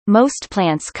Most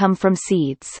plants come from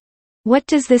seeds. What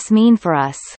does this mean for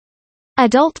us?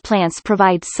 Adult plants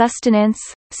provide sustenance,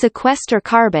 sequester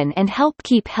carbon and help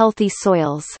keep healthy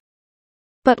soils.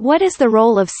 But what is the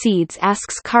role of seeds,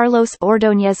 asks Carlos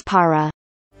Ordóñez Parra.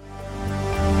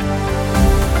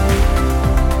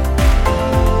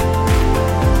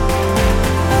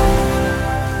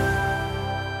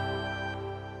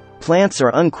 Plants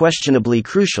are unquestionably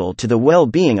crucial to the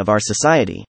well-being of our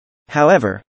society.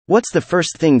 However, what's the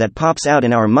first thing that pops out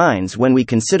in our minds when we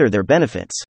consider their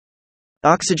benefits?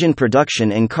 Oxygen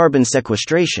production and carbon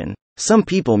sequestration, some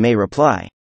people may reply.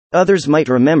 Others might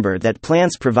remember that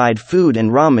plants provide food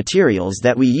and raw materials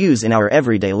that we use in our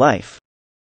everyday life.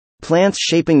 Plants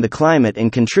shaping the climate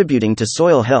and contributing to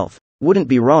soil health wouldn't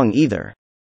be wrong either.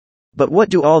 But what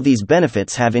do all these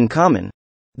benefits have in common?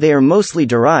 They are mostly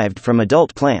derived from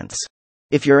adult plants.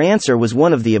 If your answer was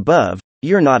one of the above,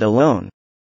 you're not alone.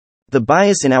 The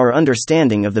bias in our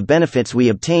understanding of the benefits we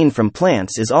obtain from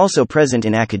plants is also present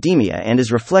in academia and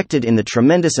is reflected in the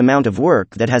tremendous amount of work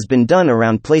that has been done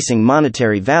around placing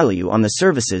monetary value on the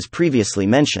services previously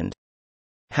mentioned.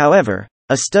 However,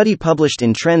 a study published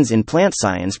in Trends in Plant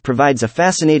Science provides a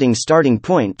fascinating starting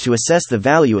point to assess the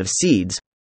value of seeds,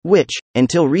 which,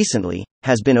 until recently,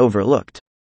 has been overlooked.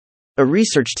 A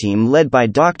research team led by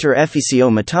Dr. Efisio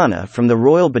Matana from the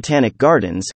Royal Botanic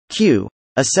Gardens, Kew,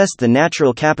 assessed the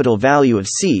natural capital value of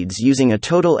seeds using a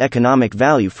total economic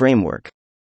value framework.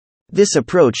 This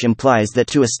approach implies that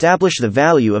to establish the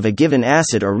value of a given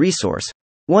asset or resource,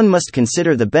 one must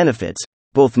consider the benefits,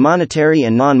 both monetary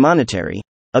and non-monetary,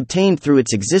 obtained through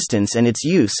its existence and its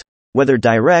use, whether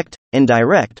direct,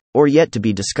 indirect, or yet to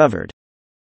be discovered.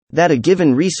 That a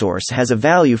given resource has a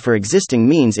value for existing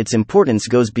means its importance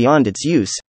goes beyond its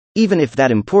use, even if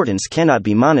that importance cannot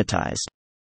be monetized.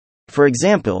 For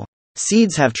example,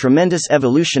 seeds have tremendous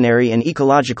evolutionary and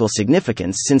ecological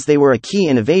significance since they were a key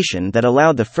innovation that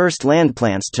allowed the first land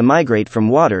plants to migrate from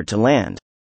water to land.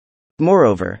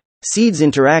 Moreover, seeds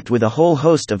interact with a whole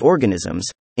host of organisms,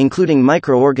 including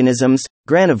microorganisms,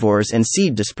 granivores and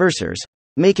seed dispersers,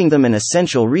 making them an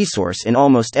essential resource in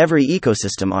almost every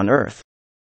ecosystem on Earth.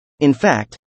 In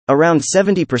fact, around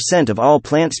 70% of all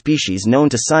plant species known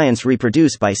to science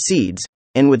reproduce by seeds,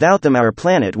 and without them our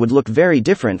planet would look very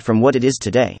different from what it is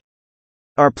today.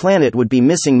 Our planet would be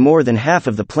missing more than half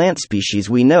of the plant species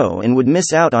we know and would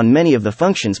miss out on many of the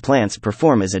functions plants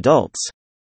perform as adults.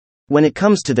 When it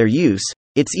comes to their use,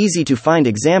 it's easy to find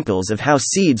examples of how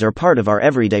seeds are part of our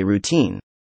everyday routine.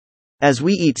 As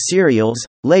we eat cereals,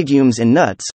 legumes and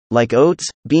nuts, like oats,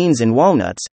 beans and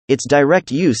walnuts, its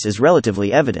direct use is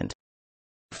relatively evident.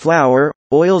 Flour,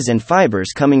 oils and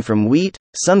fibers coming from wheat,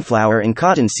 sunflower and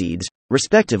cotton seeds,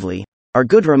 respectively, are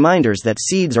good reminders that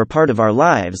seeds are part of our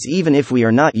lives even if we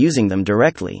are not using them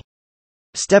directly.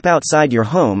 Step outside your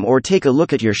home or take a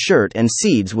look at your shirt and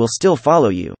seeds will still follow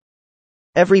you.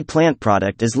 Every plant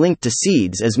product is linked to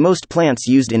seeds as most plants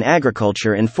used in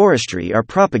agriculture and forestry are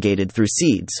propagated through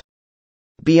seeds.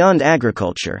 Beyond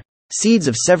agriculture, seeds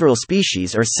of several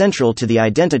species are central to the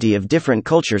identity of different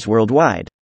cultures worldwide,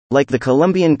 like the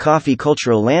Colombian coffee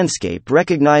cultural landscape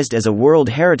recognized as a World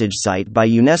Heritage Site by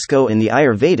UNESCO in the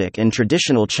Ayurvedic and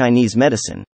traditional Chinese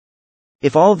medicine.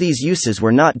 If all these uses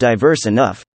were not diverse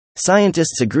enough,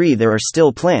 scientists agree there are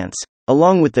still plants,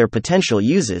 along with their potential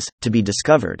uses, to be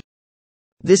discovered.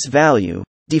 This value,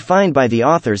 defined by the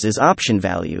authors as option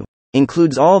value,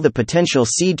 includes all the potential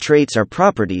seed traits or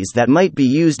properties that might be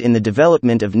used in the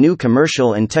development of new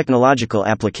commercial and technological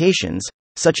applications,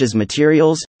 such as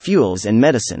materials, fuels and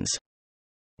medicines.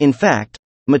 In fact,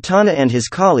 Matana and his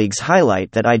colleagues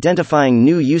highlight that identifying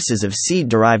new uses of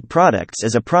seed-derived products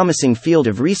is a promising field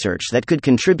of research that could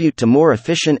contribute to more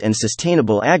efficient and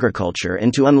sustainable agriculture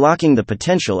and to unlocking the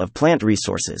potential of plant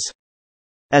resources.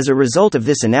 As a result of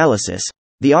this analysis,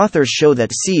 the authors show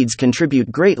that seeds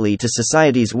contribute greatly to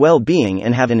society's well-being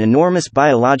and have an enormous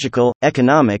biological,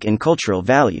 economic and cultural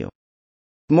value.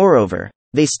 Moreover,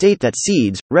 they state that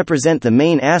seeds represent the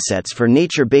main assets for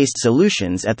nature-based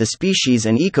solutions at the species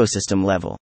and ecosystem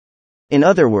level. In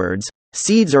other words,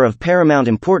 seeds are of paramount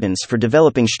importance for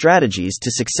developing strategies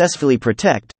to successfully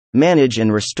protect, manage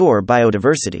and restore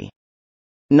biodiversity.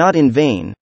 Not in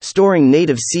vain, storing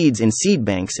native seeds in seed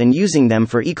banks and using them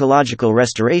for ecological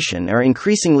restoration are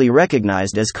increasingly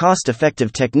recognized as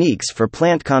cost-effective techniques for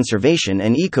plant conservation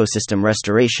and ecosystem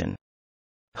restoration.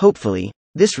 Hopefully,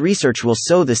 this research will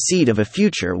sow the seed of a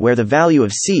future where the value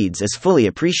of seeds is fully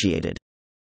appreciated.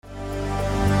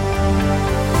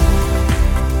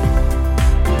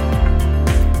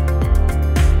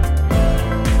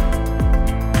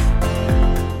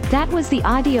 That was the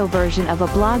audio version of a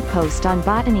blog post on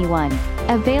Botany One,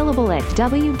 Available at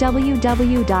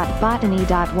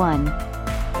www.botany.one.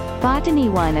 Botany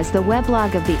One is the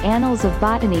weblog of the Annals of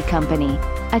Botany Company,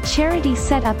 a charity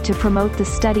set up to promote the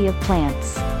study of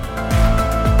plants.